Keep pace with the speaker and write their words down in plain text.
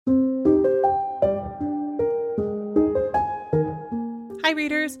Hi,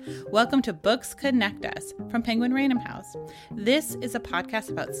 readers. Welcome to Books Connect Us from Penguin Random House. This is a podcast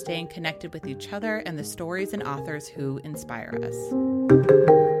about staying connected with each other and the stories and authors who inspire us.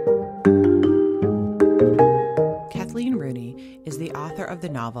 Kathleen Rooney is the author of the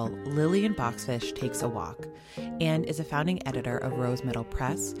novel Lillian Boxfish Takes a Walk and is a founding editor of Rose Meadow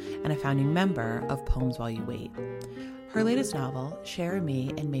Press and a founding member of Poems While You Wait. Her latest novel, Cher and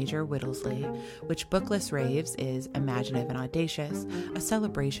Me and Major Whittlesey, which Booklist raves is imaginative and audacious, a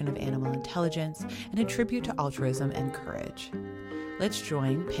celebration of animal intelligence, and a tribute to altruism and courage. Let's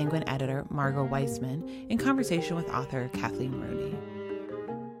join Penguin editor Margot Weissman in conversation with author Kathleen Rooney.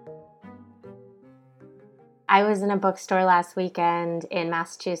 I was in a bookstore last weekend in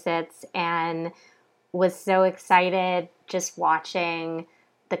Massachusetts and was so excited just watching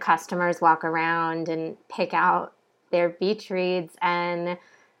the customers walk around and pick out their beach reads, and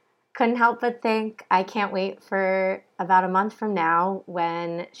couldn't help but think, I can't wait for about a month from now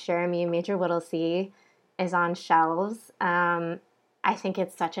when Cher and Me and Major Whittlesey is on shelves. I think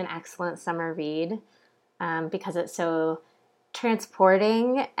it's such an excellent summer read because it's so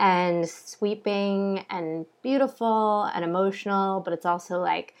transporting and sweeping and beautiful and emotional, but it's also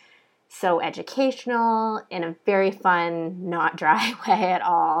like so educational in a very fun, not dry way at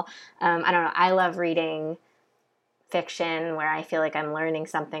all. I don't know. I love reading fiction where I feel like I'm learning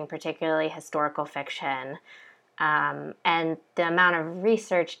something, particularly historical fiction. And the amount of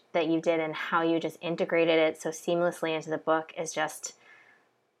research that you did and how you just integrated it so seamlessly into the book is just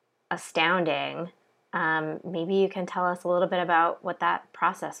astounding. Maybe you can tell us a little bit about what that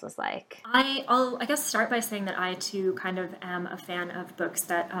process was like. I'll guess start by saying that I too kind of am a fan of books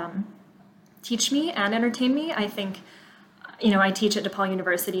that teach me and entertain me. I think I teach at DePaul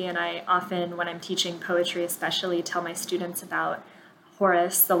University, and I often, when I'm teaching poetry especially, tell my students about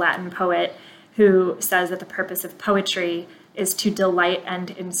Horace, the Latin poet, who says that the purpose of poetry is to delight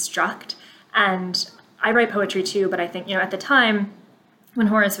and instruct. And I write poetry too, but I think, at the time when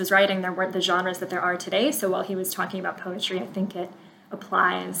Horace was writing, there weren't the genres that there are today. So while he was talking about poetry, I think it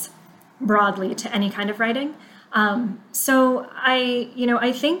applies broadly to any kind of writing. So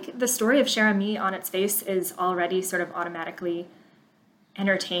I think the story of Cher and Me on its face is already sort of automatically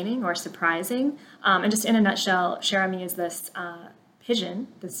entertaining or surprising. And just in a nutshell, Cher and Me is this pigeon,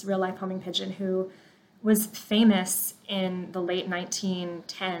 this real life homing pigeon who was famous in the late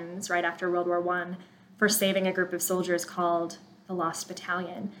 1910s, right after World War I, for saving a group of soldiers called the Lost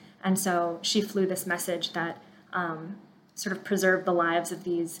Battalion. And so she flew this message that sort of preserved the lives of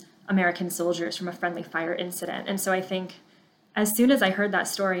these American soldiers from a friendly fire incident. And so I think as soon as I heard that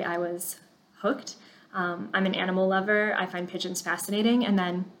story, I was hooked. I'm an animal lover. I find pigeons fascinating. And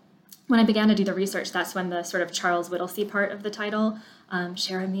then when I began to do the research, that's when the sort of Charles Whittlesey part of the title,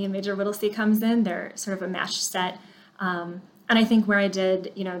 Cher and Me and Major Whittlesey, comes in. They're sort of a matched set. And I think where I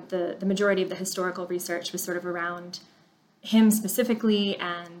did, the majority of the historical research was sort of around him specifically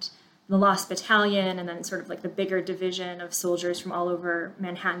and the Lost Battalion, and then sort of like the bigger division of soldiers from all over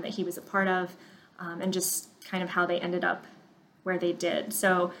Manhattan that he was a part of, and just kind of how they ended up where they did.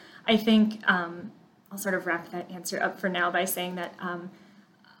 So I think I'll sort of wrap that answer up for now by saying that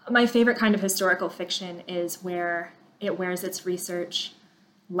my favorite kind of historical fiction is where it wears its research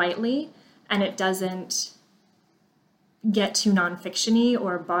lightly and it doesn't get too nonfiction-y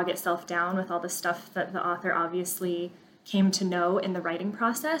or bog itself down with all the stuff that the author obviously came to know in the writing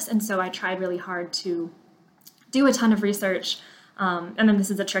process. And so I tried really hard to do a ton of research. And then this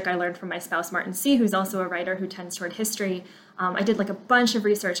is a trick I learned from my spouse, Martin C., who's also a writer who tends toward history. I did like a bunch of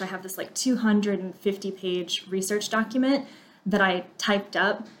research. I have this like 250-page research document that I typed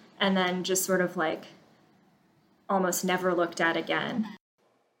up and then just sort of like almost never looked at again.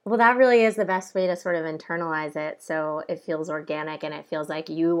 Well, that really is the best way to sort of internalize it, so it feels organic and it feels like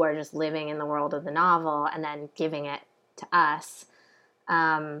you are just living in the world of the novel and then giving it to us.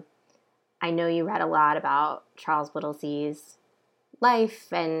 I know you read a lot about Charles Whittlesey's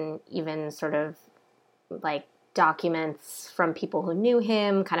life and even sort of like documents from people who knew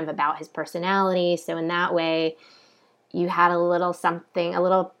him, kind of about his personality. So in that way, you had a little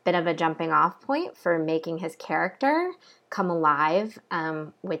bit of a jumping off point for making his character come alive,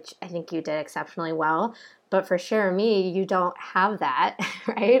 which I think you did exceptionally well. But for Cher and Me, you don't have that,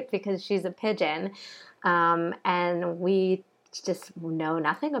 right? Because she's a pigeon. And we just know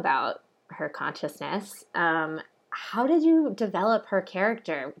nothing about her consciousness. How did you develop her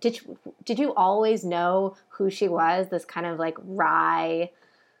character? Did you always know who she was, this kind of like wry,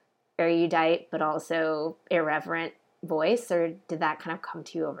 erudite, but also irreverent voice, or did that kind of come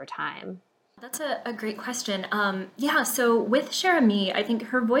to you over time? That's a great question. So with Cher and Me, I think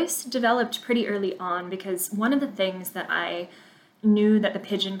her voice developed pretty early on because one of the things that I knew that the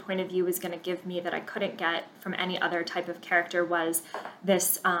pigeon point of view was going to give me that I couldn't get from any other type of character was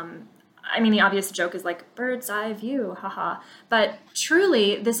this, the obvious joke is like bird's eye view, haha. But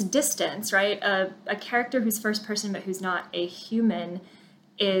truly, this distance, right? A character who's first person but who's not a human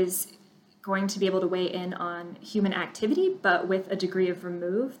is going to be able to weigh in on human activity, but with a degree of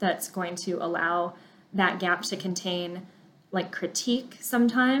remove that's going to allow that gap to contain like critique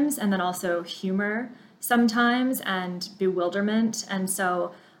sometimes, and then also humor sometimes, and bewilderment. And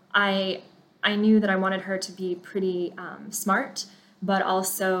so I knew that I wanted her to be pretty smart, but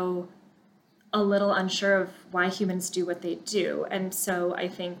also a little unsure of why humans do what they do. And so I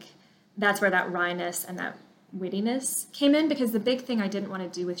think that's where that wryness and that wittiness came in, because the big thing I didn't want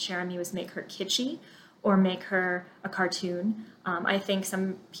to do with Cher-Ami was make her kitschy or make her a cartoon. I think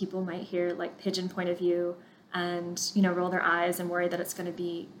some people might hear like pigeon point of view and, roll their eyes and worry that it's going to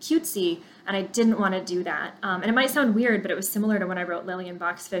be cutesy. And I didn't want to do that. And it might sound weird, but it was similar to when I wrote Lillian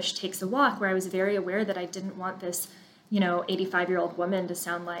Boxfish Takes a Walk, where I was very aware that I didn't want this, 85-year-old woman to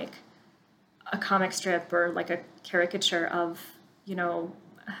sound like a comic strip or like a caricature of,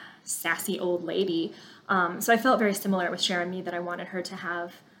 sassy old lady. So I felt very similar with Cher-Ami, that I wanted her to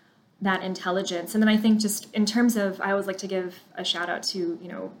have that intelligence. And then I think just in terms of, I always like to give a shout out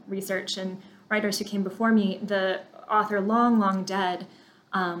to, research and writers who came before me. The author, long dead,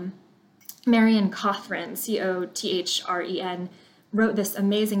 Marion Cothren, Cothren, wrote this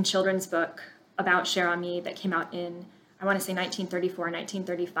amazing children's book about Cher-Ami that came out in, I want to say 1934,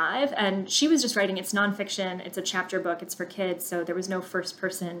 1935. And she was just writing, it's nonfiction, it's a chapter book, it's for kids. So there was no first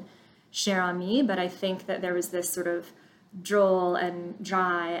person Cher-Ami, but I think that there was this sort of droll and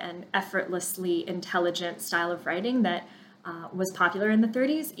dry and effortlessly intelligent style of writing that was popular in the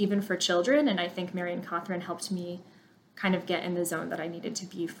 30s, even for children. And I think Marion Cothren helped me kind of get in the zone that I needed to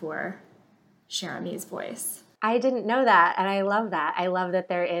be for Cher-Ami's voice. I didn't know that, and I love that. I love that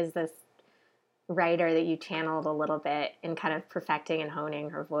there is this writer that you channeled a little bit in kind of perfecting and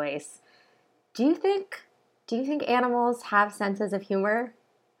honing her voice. Do you think animals have senses of humor?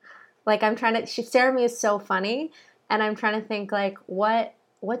 Like, Cher-Ami is so funny, and I'm trying to think, like, what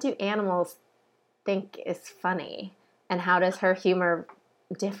do animals think is funny? And how does her humor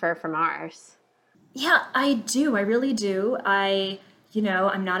differ from ours? Yeah, I do. I really do.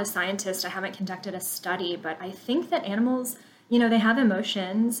 I'm not a scientist. I haven't conducted a study, but I think that animals, they have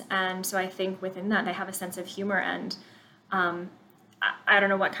emotions. And so I think within that, they have a sense of humor. And I don't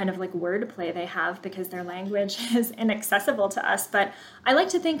know what kind of like wordplay they have, because their language is inaccessible to us. But I like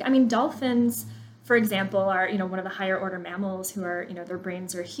to think, dolphins, for example, are, one of the higher order mammals who are, their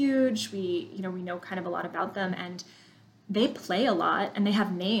brains are huge. We know kind of a lot about them, and they play a lot, and they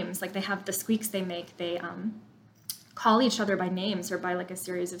have names. Like, they have the squeaks they make. They call each other by names, or by like a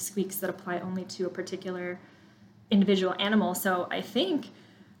series of squeaks that apply only to a particular individual animal. So I think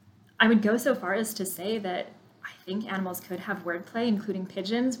I would go so far as to say that I think animals could have wordplay, including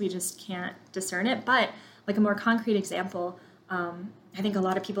pigeons. We just can't discern it. But like a more concrete example, I think a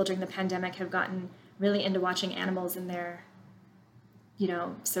lot of people during the pandemic have gotten really into watching animals in their,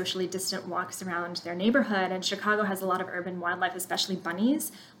 socially distant walks around their neighborhood. And Chicago has a lot of urban wildlife, especially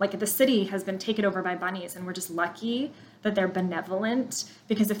bunnies. Like, the city has been taken over by bunnies, and we're just lucky that they're benevolent,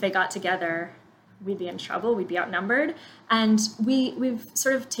 because if they got together, we'd be in trouble, we'd be outnumbered. And we've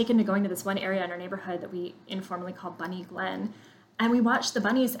sort of taken to going to this one area in our neighborhood that we informally call Bunny Glen. And we watch the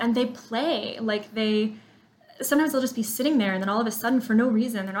bunnies, and they play. Like, sometimes they'll just be sitting there, and then all of a sudden, for no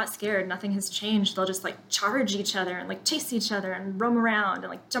reason, they're not scared, nothing has changed, they'll just like charge each other and like chase each other and roam around and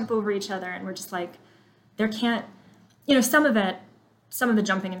like jump over each other. And we're just like, some of the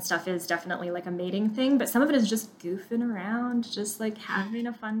jumping and stuff is definitely like a mating thing, but some of it is just goofing around, just like having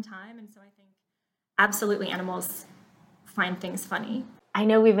a fun time. And so I think absolutely animals find things funny. I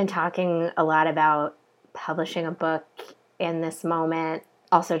know we've been talking a lot about publishing a book in this moment,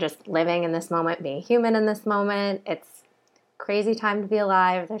 also just living in this moment, being human in this moment. It's a crazy time to be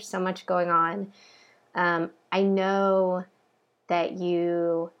alive. There's so much going on. I know that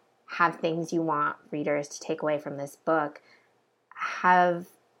you have things you want readers to take away from this book. Have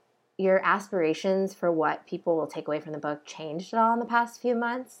your aspirations for what people will take away from the book changed at all in the past few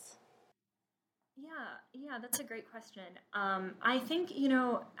months? Yeah, that's a great question. I think,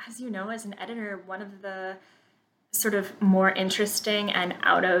 as an editor, one of the sort of more interesting and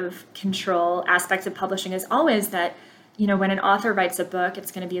out of control aspects of publishing is always that, when an author writes a book,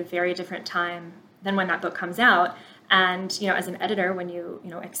 it's going to be a very different time than when that book comes out. And, as an editor, when you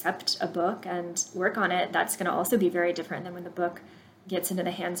accept a book and work on it, that's going to also be very different than when the book gets into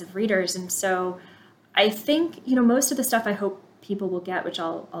the hands of readers. And so I think, most of the stuff I hope people will get, which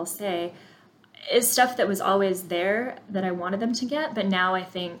I'll say, is stuff that was always there that I wanted them to get, but now I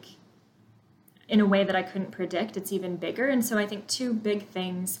think in a way that I couldn't predict, it's even bigger. And so I think two big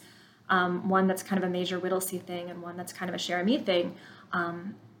things, one that's kind of a major Whittlesey thing and one that's kind of a Cher-Ami thing.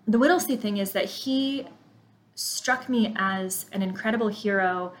 The Whittlesey thing is that he struck me as an incredible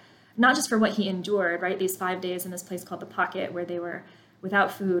hero, not just for what he endured, right? These 5 days in this place called the Pocket, where they were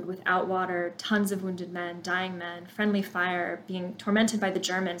without food, without water, tons of wounded men, dying men, friendly fire, being tormented by the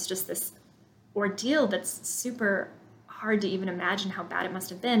Germans, just this ordeal that's super hard to even imagine how bad it must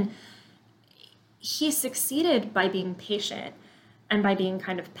have been. He succeeded by being patient and by being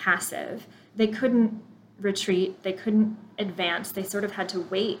kind of passive. They couldn't retreat, they couldn't advance, they sort of had to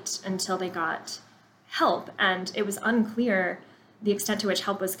wait until they got help, and it was unclear the extent to which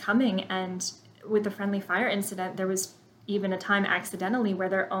help was coming. And with the friendly fire incident, there was even a time accidentally where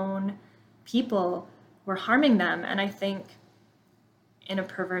their own people were harming them. And I think in a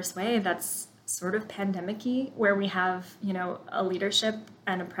perverse way, that's sort of pandemic-y, where we have, a leadership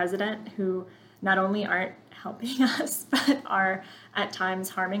and a president who not only aren't helping us, but are at times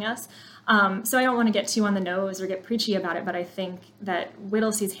harming us. So I don't want to get too on the nose or get preachy about it, but I think that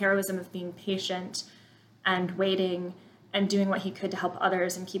Whittlesey's heroism of being patient and waiting and doing what he could to help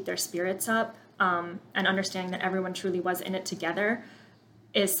others and keep their spirits up, and understanding that everyone truly was in it together,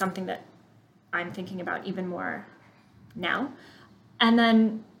 is something that I'm thinking about even more now. And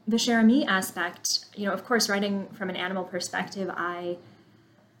then the Cher-Ami aspect, of course, writing from an animal perspective, I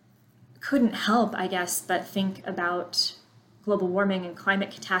couldn't help, I guess, but think about global warming and climate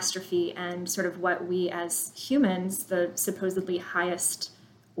catastrophe and sort of what we as humans, the supposedly highest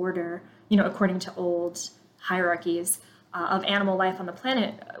order, according to old hierarchies of animal life on the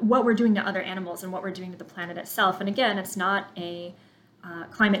planet, what we're doing to other animals and what we're doing to the planet itself. And again, it's not a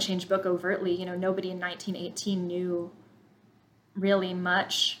climate change book overtly. Nobody in 1918 knew really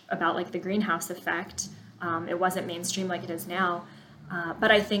much about like the greenhouse effect. It wasn't mainstream like it is now.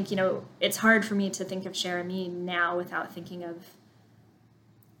 But I think, it's hard for me to think of Cher-Ami now without thinking of,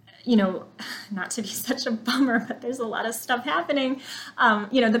 not to be such a bummer, but there's a lot of stuff happening.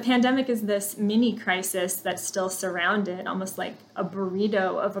 The pandemic is this mini crisis that's still surrounded, almost like a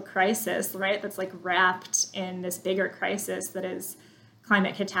burrito of a crisis, right? That's like wrapped in this bigger crisis that is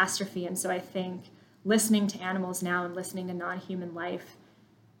climate catastrophe. And so I think listening to animals now and listening to non-human life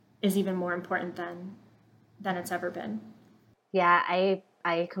is even more important than it's ever been. Yeah,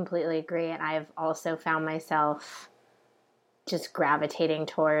 I completely agree. And I've also found myself just gravitating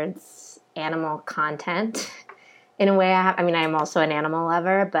towards animal content in a way. I'm also an animal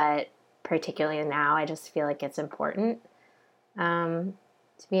lover, but particularly now, I just feel like it's important to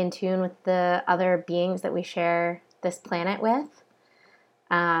be in tune with the other beings that we share this planet with.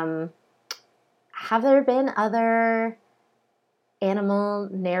 Have there been other animal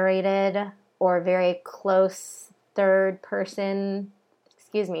narrated or very close third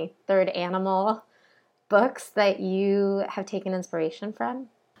animal books that you have taken inspiration from?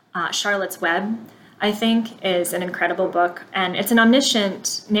 Charlotte's Web, I think, is an incredible book, and it's an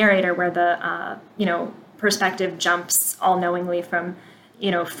omniscient narrator where the perspective jumps all knowingly from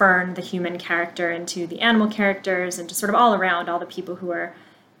Fern, the human character, into the animal characters, and just sort of all around all the people who are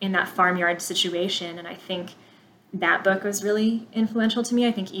in that farmyard situation. And I think that book was really influential to me.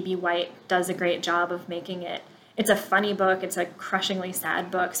 I think E.B. White does a great job of making it. It's a funny book. It's a crushingly sad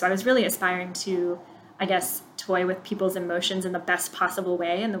book. So I was really aspiring to, I guess, toy with people's emotions in the best possible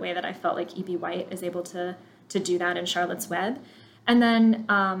way, in the way that I felt like E.B. White is able to do that in Charlotte's Web. And then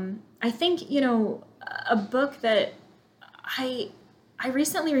I think, a book that I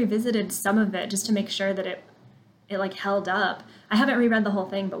recently revisited some of it just to make sure that it like held up. I haven't reread the whole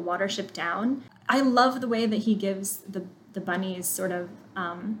thing, but Watership Down. I love the way that he gives the bunnies sort of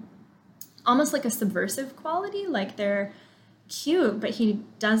almost like a subversive quality. Like they're cute, but he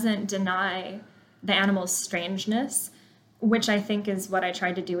doesn't deny the animal's strangeness, which I think is what I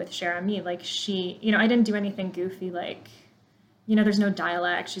tried to do with Cher-Ami. Like she, I didn't do anything goofy, like, there's no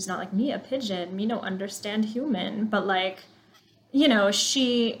dialect. She's not like, me a pigeon, me no understand human. But like,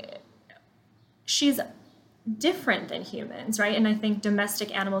 she's different than humans, right? And I think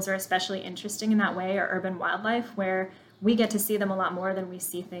domestic animals are especially interesting in that way, or urban wildlife, where we get to see them a lot more than we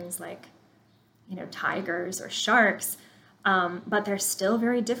see things like, tigers or sharks. But they're still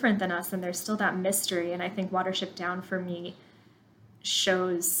very different than us, and there's still that mystery. And I think Watership Down for me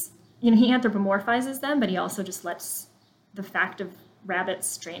shows, he anthropomorphizes them, but he also just lets the fact of rabbit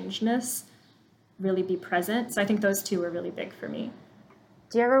strangeness really be present. So I think those two were really big for me.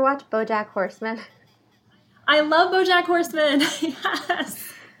 Do you ever watch BoJack Horseman? I love BoJack Horseman.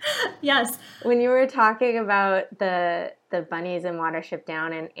 Yes. Yes. When you were talking about the bunnies in Watership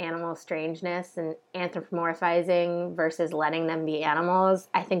Down and animal strangeness and anthropomorphizing versus letting them be animals,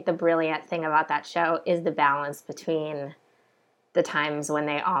 I think the brilliant thing about that show is the balance between the times when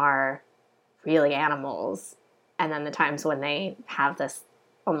they are really animals and then the times when they have this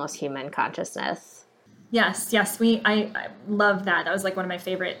almost human consciousness. Yes, yes, I love that. That was like one of my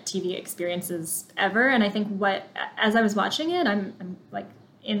favorite TV experiences ever. And I think as I was watching it, I'm like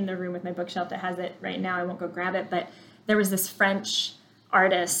in the room with my bookshelf that has it right now. I won't go grab it, but there was this French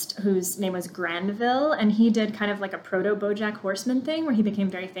artist whose name was Granville, and he did kind of like a proto BoJack Horseman thing where he became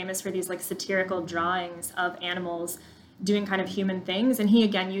very famous for these like satirical drawings of animals doing kind of human things. And he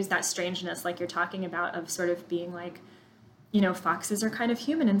again used that strangeness like you're talking about of sort of being like, foxes are kind of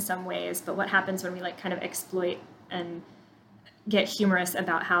human in some ways, but what happens when we like kind of exploit and get humorous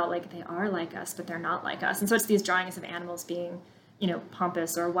about how like they are like us, but they're not like us. And so it's these drawings of animals being,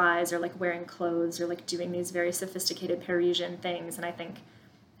 pompous or wise or like wearing clothes or like doing these very sophisticated Parisian things. And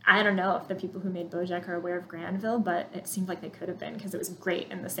I don't know if the people who made BoJack are aware of Granville, but it seemed like they could have been because it was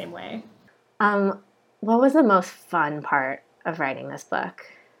great in the same way. What was the most fun part of writing this book?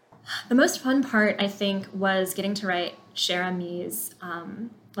 The most fun part, I think, was getting to write Cher Ami's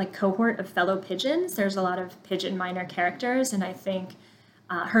like cohort of fellow pigeons. There's a lot of pigeon minor characters, and I think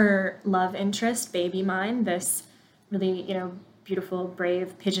her love interest, Baby Mine, this really, beautiful,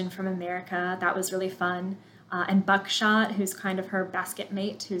 brave pigeon from America, that was really fun. And Buckshot, who's kind of her basket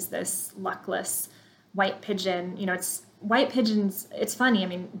mate, who's this luckless white pigeon. It's white pigeons. It's funny. I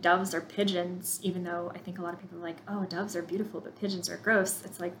mean, doves are pigeons, even though I think a lot of people are like, oh, doves are beautiful, but pigeons are gross.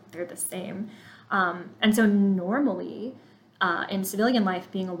 It's like they're the same. And so normally in civilian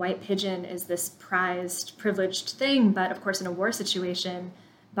life, being a white pigeon is this prized, privileged thing. But of course, in a war situation,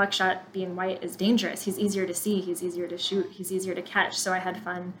 Buckshot being white is dangerous. He's easier to see. He's easier to shoot. He's easier to catch. So I had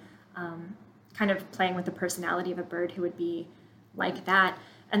fun kind of playing with the personality of a bird who would be like that.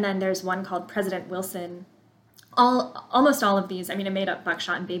 And then there's one called President Wilson. Almost all of these, I mean, I made up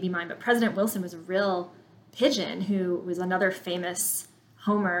Buckshot and Baby Mine, but President Wilson was a real pigeon who was another famous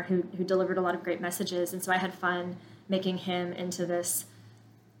homer who delivered a lot of great messages. And so I had fun making him into this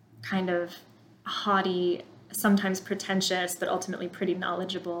kind of haughty, sometimes pretentious, but ultimately pretty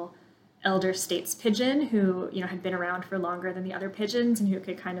knowledgeable elder states pigeon who, had been around for longer than the other pigeons and who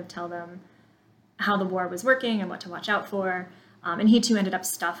could kind of tell them how the war was working and what to watch out for. And he too ended up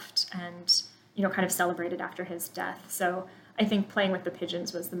stuffed and, kind of celebrated after his death. So I think playing with the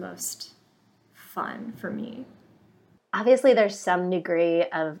pigeons was the most fun for me. Obviously, there's some degree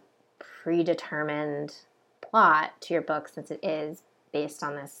of predetermined plot to your book since it is based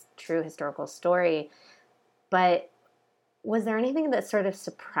on this true historical story. But was there anything that sort of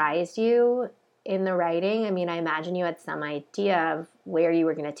surprised you in the writing? I mean, I imagine you had some idea of where you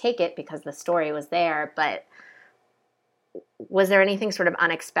were going to take it because the story was there, but was there anything sort of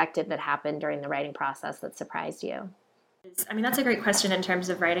unexpected that happened during the writing process that surprised you? I mean, that's a great question in terms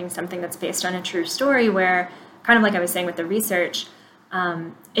of writing something that's based on a true story where, kind of like I was saying with the research,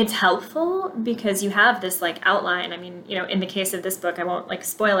 it's helpful because you have this like outline. I mean, in the case of this book, I won't like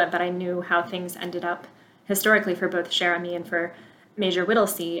spoil it, but I knew how things ended up historically for both Cher Ami and for Major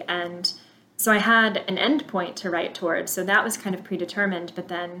Whittlesey. And so I had an end point to write towards. So that was kind of predetermined, but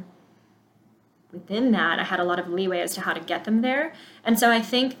then within that, I had a lot of leeway as to how to get them there. And so I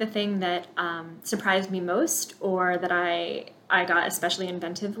think the thing that surprised me most, or that I got especially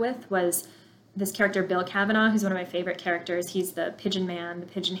inventive with, was this character, Bill Kavanaugh, who's one of my favorite characters. He's the pigeon man, the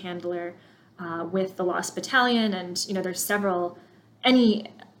pigeon handler with the Lost Battalion. And, there's any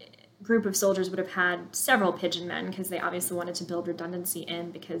group of soldiers would have had several pigeon men because they obviously wanted to build redundancy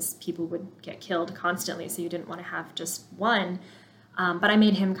in because people would get killed constantly. So you didn't want to have just one. But I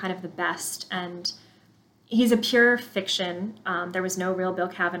made him kind of the best, and he's a pure fiction. There was no real Bill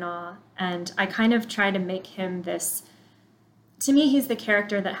Kavanaugh, and I kind of try to make him this, to me, he's the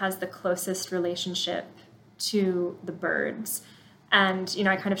character that has the closest relationship to the birds. And,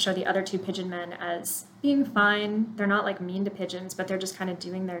 I kind of show the other two pigeon men as being fine. They're not like mean to pigeons, but they're just kind of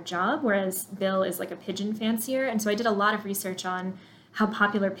doing their job, whereas Bill is like a pigeon fancier. And so I did a lot of research on how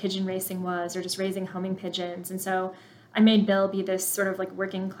popular pigeon racing was, or just raising homing pigeons. And so I made Bill be this sort of like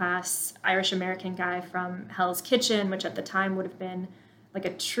working class Irish-American guy from Hell's Kitchen, which at the time would have been like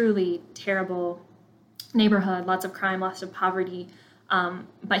a truly terrible neighborhood, lots of crime, lots of poverty.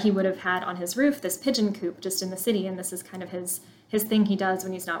 But he would have had on his roof this pigeon coop just in the city. And this is kind of his thing he does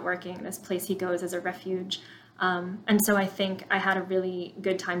when he's not working, this place he goes as a refuge. And so I think I had a really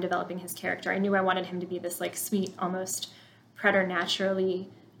good time developing his character. I knew I wanted him to be this like sweet, almost preternaturally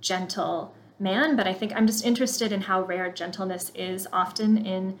gentle man, but I think I'm just interested in how rare gentleness is often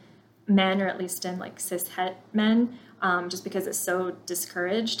in men, or at least in like cis-het men, just because it's so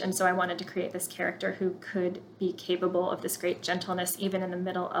discouraged. And so I wanted to create this character who could be capable of this great gentleness, even in the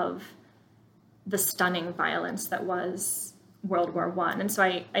middle of the stunning violence that was World War I. And so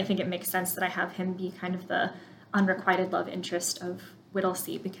I think it makes sense that I have him be kind of the unrequited love interest of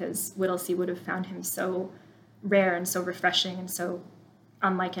Whittlesey, because Whittlesey would have found him so rare and so refreshing and so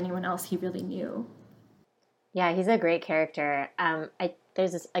unlike anyone else he really knew. Yeah, he's a great character.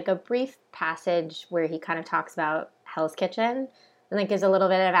 There's this, like, a brief passage where he kind of talks about Hell's Kitchen and like gives a little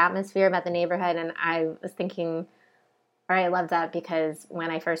bit of atmosphere about the neighborhood. And I was thinking, or I love that because when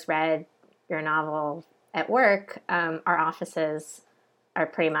I first read your novel at work, our offices are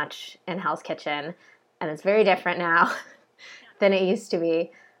pretty much in Hell's Kitchen, and it's very different now than it used to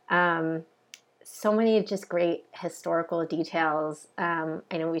be. So many just great historical details. I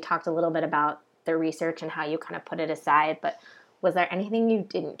know we talked a little bit about the research and how you kind of put it aside, but was there anything you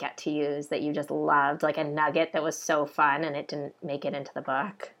didn't get to use that you just loved, like a nugget that was so fun and it didn't make it into the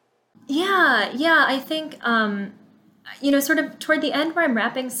book? Yeah, I think, sort of toward the end where I'm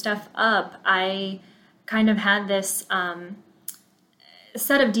wrapping stuff up, I kind of had this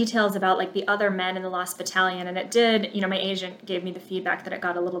set of details about like the other men in the Lost Battalion, and it did, my agent gave me the feedback that it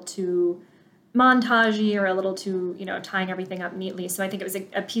got a little too montagey or a little too, tying everything up neatly. So I think it was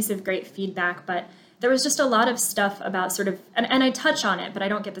a piece of great feedback, but there was just a lot of stuff about sort of, and I touch on it, but I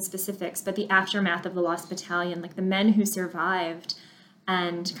don't get the specifics, but the aftermath of the Lost Battalion, like the men who survived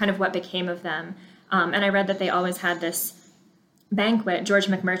and kind of what became of them. And I read that they always had this banquet. George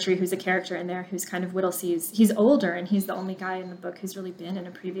McMurtry, who's a character in there, who's kind of Whittlesey's, he's older and he's the only guy in the book who's really been in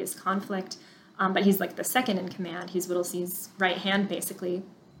a previous conflict, but he's like the second in command. He's Whittlesey's right hand, basically.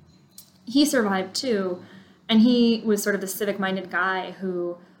 He survived too, and he was sort of the civic-minded guy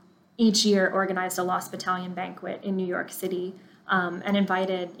who each year organized a Lost Battalion banquet in New York City, and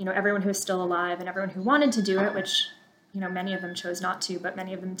invited, everyone who was still alive and everyone who wanted to do it, which, many of them chose not to, but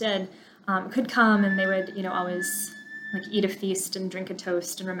many of them did, could come, and they would, always like eat a feast and drink a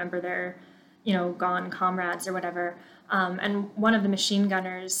toast and remember their, gone comrades or whatever. And one of the machine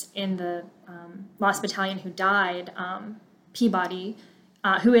gunners in the Lost Battalion who died, Peabody,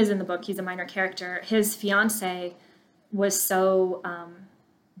 who is in the book, he's a minor character, his fiance was so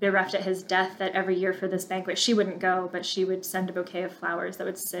bereft at his death that every year for this banquet, she wouldn't go, but she would send a bouquet of flowers that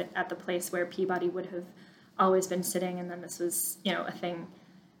would sit at the place where Peabody would have always been sitting. And then this was, a thing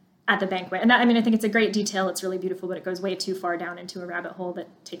at the banquet. And that, I think it's a great detail. It's really beautiful, but it goes way too far down into a rabbit hole that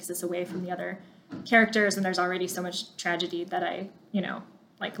takes us away from the other characters. And there's already so much tragedy that I,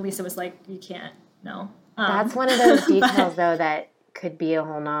 like Lisa was like, you can't, no. That's one of those details, though, that could be a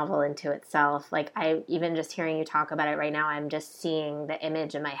whole novel into itself. Like, I even just hearing you talk about it right now, I'm just seeing the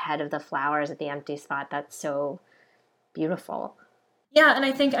image in my head of the flowers at the empty spot. That's so beautiful. Yeah, and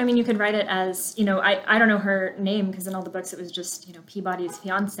I think, you could write it as, I don't know her name because in all the books it was just, Peabody's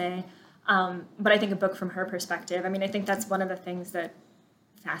fiance. But I think a book from her perspective. I think that's one of the things that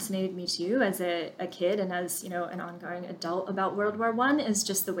fascinated me too as a kid and as, an ongoing adult about World War I is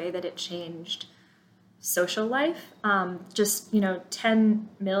just the way that it changed social life. 10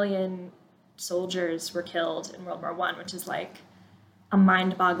 million soldiers were killed in World War I, which is like a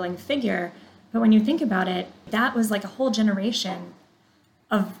mind-boggling figure. But when you think about it, that was like a whole generation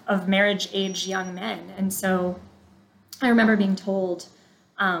of marriage-age young men. And so I remember being told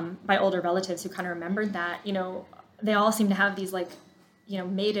by older relatives who kind of remembered that, they all seem to have these like,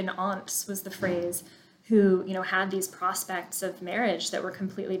 maiden aunts was the phrase, who, had these prospects of marriage that were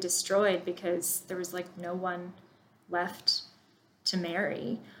completely destroyed because there was like no one left to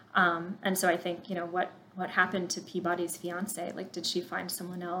marry. And so I think, what happened to Peabody's fiance? Like, did she find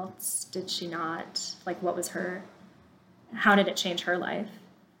someone else? Did she not? Like, how did it change her life?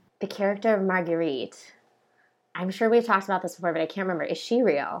 The character of Marguerite, I'm sure we've talked about this before, but I can't remember. Is she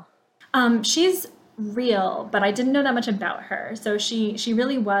real? She's real, but I didn't know that much about her. So she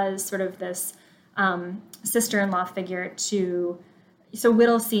really was sort of this sister-in-law figure to, so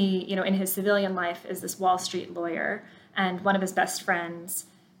Whittlesey, in his civilian life is this Wall Street lawyer, and one of his best friends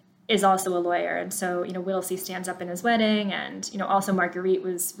is also a lawyer. And so, Whittlesey stands up in his wedding, and, also Marguerite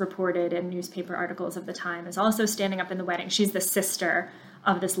was reported in newspaper articles of the time as also standing up in the wedding. She's the sister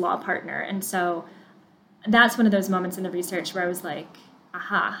of this law partner. And so that's one of those moments in the research where I was like,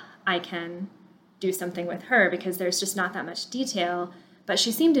 aha, I can do something with her because there's just not that much detail, but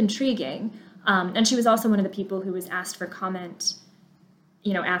she seemed intriguing. And she was also one of the people who was asked for comment,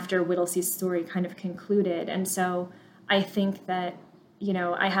 after Whittlesey's story kind of concluded. And so I think that,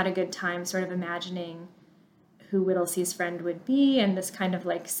 I had a good time sort of imagining who Whittlesey's friend would be, and this kind of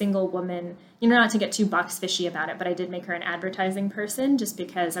like single woman, not to get too box fishy about it, but I did make her an advertising person just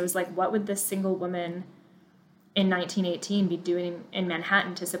because I was like, what would this single woman in 1918 be doing in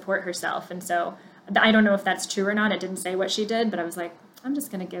Manhattan to support herself? And so I don't know if that's true or not. It didn't say what she did, but I was like, I'm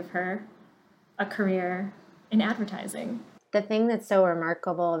just going to give her a career in advertising. The thing that's so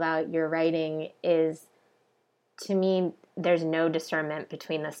remarkable about your writing is, to me, there's no discernment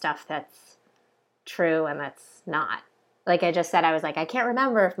between the stuff that's true and that's not. Like I just said, I was like, I can't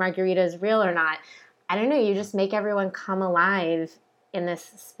remember if Margarita is real or not. I don't know. You just make everyone come alive in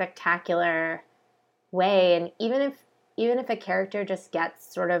this spectacular way. And even if a character just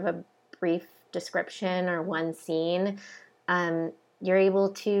gets sort of a brief description or one scene, you're able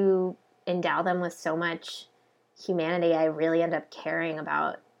to endow them with so much humanity. I really end up caring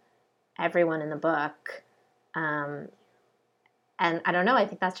about everyone in the book. And I don't know, I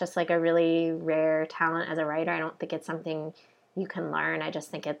think that's just like a really rare talent as a writer. I don't think it's something you can learn. I just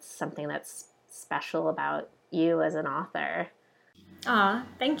think it's something that's special about you as an author.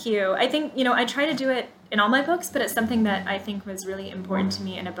 Thank you. I think, I try to do it in all my books, but it's something that I think was really important to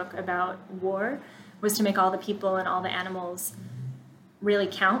me in a book about war, was to make all the people and all the animals really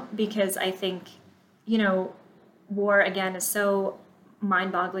count, because I think, war, again, is so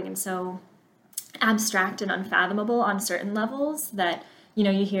mind-boggling and so abstract and unfathomable on certain levels that,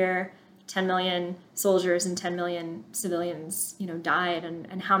 you hear 10 million soldiers and 10 million civilians, died,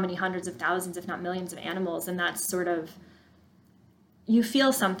 and how many hundreds of thousands, if not millions of animals. And that's sort of, you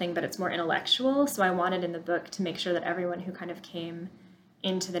feel something, but it's more intellectual. So I wanted in the book to make sure that everyone who kind of came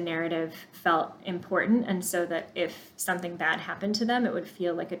into the narrative felt important. And so that if something bad happened to them, it would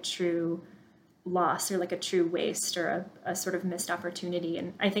feel like a true loss or like a true waste or a sort of missed opportunity.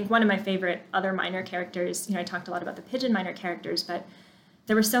 And I think one of my favorite other minor characters, I talked a lot about the pigeon minor characters, but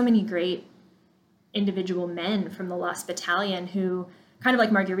there were so many great individual men from the Lost Battalion who, kind of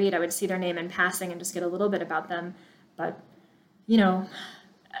like Marguerite, I would see their name in passing and just get a little bit about them. But,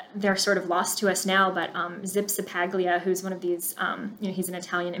 they're sort of lost to us now. But Zip Cipaglia, who's one of these, he's an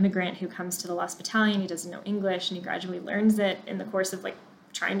Italian immigrant who comes to the Lost Battalion. He doesn't know English, and he gradually learns it in the course of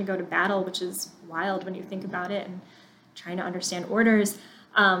trying to go to battle, which is wild when you think about it, and trying to understand orders.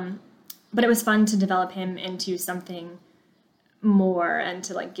 But it was fun to develop him into something more and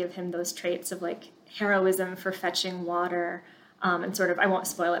to give him those traits of heroism for fetching water. And sort of, I won't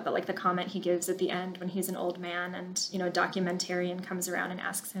spoil it, but the comment he gives at the end when he's an old man and, a documentarian comes around and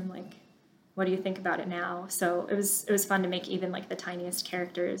asks him what do you think about it now? So it was fun to make even the tiniest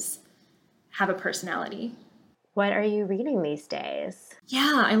characters have a personality. What are you reading these days?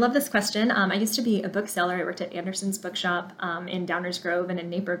 Yeah, I love this question. I used to be a bookseller. I worked at Anderson's Bookshop in Downers Grove and in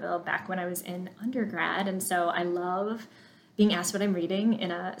Naperville back when I was in undergrad. And so I love being asked what I'm reading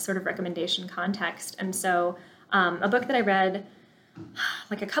in a sort of recommendation context. And so a book that I read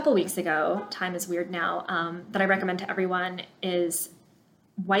a couple weeks ago, time is weird now, that I recommend to everyone is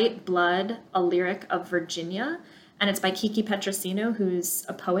White Blood, A Lyric of Virginia. And it's by Kiki Petrosino, who's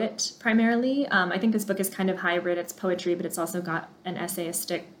a poet primarily. I think this book is kind of hybrid. It's poetry, but it's also got an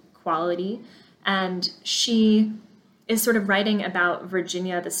essayistic quality. And she is sort of writing about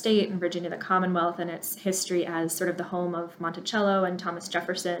Virginia, the state, and Virginia, the Commonwealth, and its history as sort of the home of Monticello and Thomas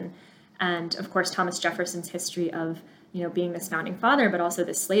Jefferson. And of course, Thomas Jefferson's history of, being this founding father, but also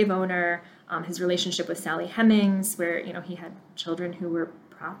this slave owner, his relationship with Sally Hemings, where, he had children who were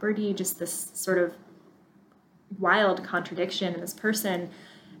property, just this sort of wild contradiction in this person.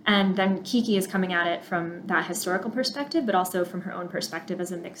 And then Kiki is coming at it from that historical perspective, but also from her own perspective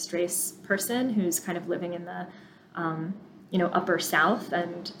as a mixed race person who's kind of living in the, upper South,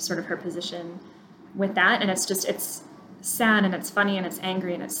 and sort of her position with that. And it's sad and it's funny and it's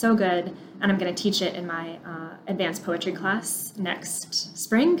angry and it's so good. And I'm going to teach it in my advanced poetry class next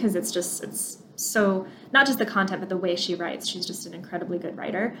spring, because it's so, not just the content, but the way she writes. She's just an incredibly good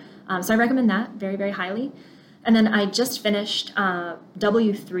writer. So I recommend that very, very highly. And then I just finished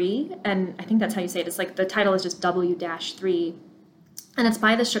W3, and I think that's how you say it. It's the title is just W-3, and it's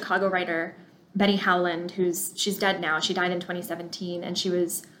by the Chicago writer Betty Howland, she's dead now. She died in 2017, and she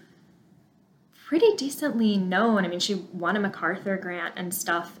was pretty decently known. I mean, she won a MacArthur grant and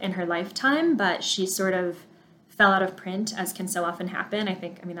stuff in her lifetime, but she sort of fell out of print, as can so often happen. I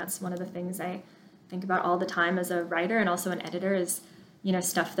mean, that's one of the things I think about all the time as a writer and also an editor is,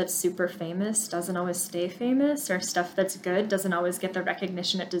 stuff that's super famous doesn't always stay famous, or stuff that's good doesn't always get the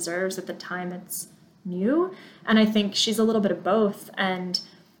recognition it deserves at the time it's new. And I think she's a little bit of both. And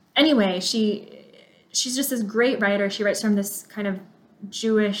anyway, she's just this great writer. She writes from this kind of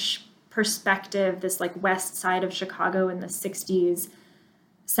Jewish perspective, this west side of Chicago in the 60s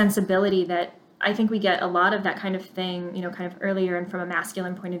sensibility that I think we get a lot of that kind of thing, kind of earlier and from a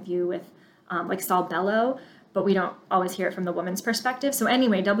masculine point of view with like Saul Bellow, but we don't always hear it from the woman's perspective. So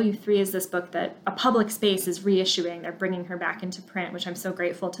anyway, W3 is this book that a public space is reissuing. They're bringing her back into print, which I'm so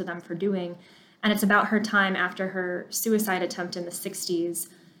grateful to them for doing. And it's about her time after her suicide attempt in the 60s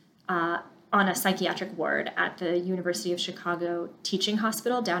on a psychiatric ward at the University of Chicago Teaching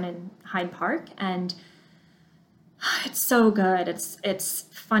Hospital down in Hyde Park. And it's so good. It's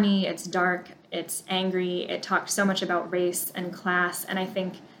funny, it's dark, it's angry. It talked so much about race and class. And I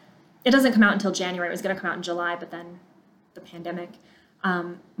think it doesn't come out until January. It was going to come out in July, but then the pandemic.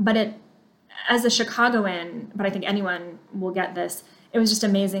 But it, as a Chicagoan, but I think anyone will get this, it was just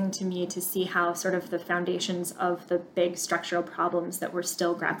amazing to me to see how sort of the foundations of the big structural problems that we're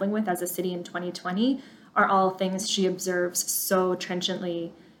still grappling with as a city in 2020 are all things she observes so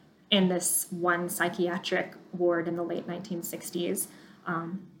trenchantly in this one psychiatric ward in the late 1960s.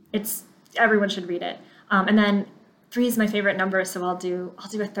 Everyone should read it. And then 3 is my favorite number, so I'll do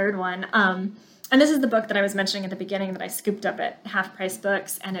a third one. And this is the book that I was mentioning at the beginning that I scooped up at Half Price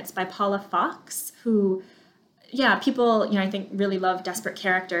Books, and it's by Paula Fox, who, people, I think really love desperate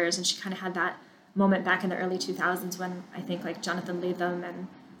characters, and she kind of had that moment back in the early 2000s when I think like Jonathan Latham and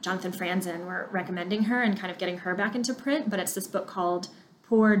Jonathan Franzen were recommending her and kind of getting her back into print. But it's this book called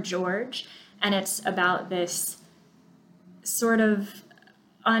Poor George, and it's about this sort of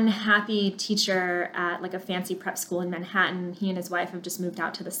unhappy teacher at like a fancy prep school in Manhattan. He and his wife have just moved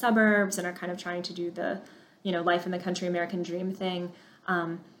out to the suburbs and are kind of trying to do the, life in the country American dream thing.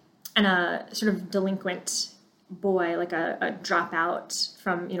 And a sort of delinquent boy, like a dropout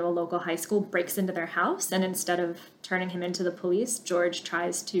from, a local high school, breaks into their house. And instead of turning him into the police, George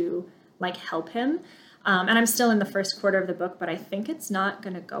tries to like help him. And I'm still in the first quarter of the book, but I think it's not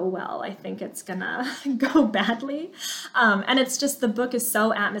going to go well. I think it's going to go badly. And it's just, the book is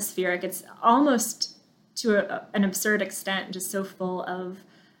so atmospheric. It's almost to an absurd extent, just so full of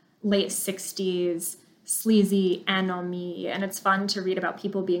late 60s sleazy anomie. And it's fun to read about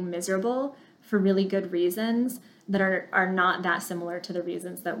people being miserable for really good reasons that are not that similar to the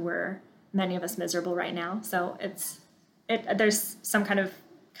reasons that many of us miserable right now. So there's some kind of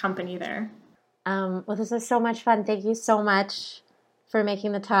company there. Well, this was so much fun. Thank you so much for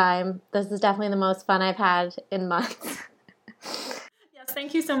making the time. This is definitely the most fun I've had in months. Yes,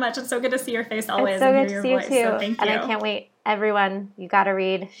 thank you so much. It's so good to see your face always. It's so and good hear to your see voice. you too. So thank you. And I can't wait. Everyone, you got to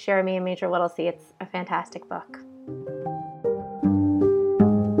read Cherami and Major Whittlesey. It's a fantastic book.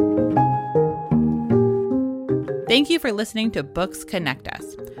 Thank you for listening to Books Connect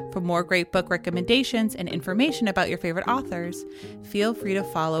Us. For more great book recommendations and information about your favorite authors, feel free to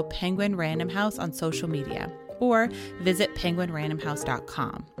follow Penguin Random House on social media or visit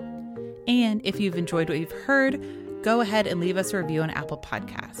penguinrandomhouse.com. And if you've enjoyed what you've heard, go ahead and leave us a review on Apple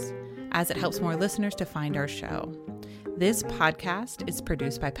Podcasts, as it helps more listeners to find our show. This podcast is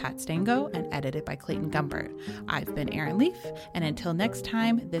produced by Pat Stango and edited by Clayton Gumbert. I've been Erin Leaf, and until next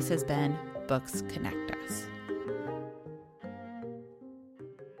time, this has been Books Connect Us.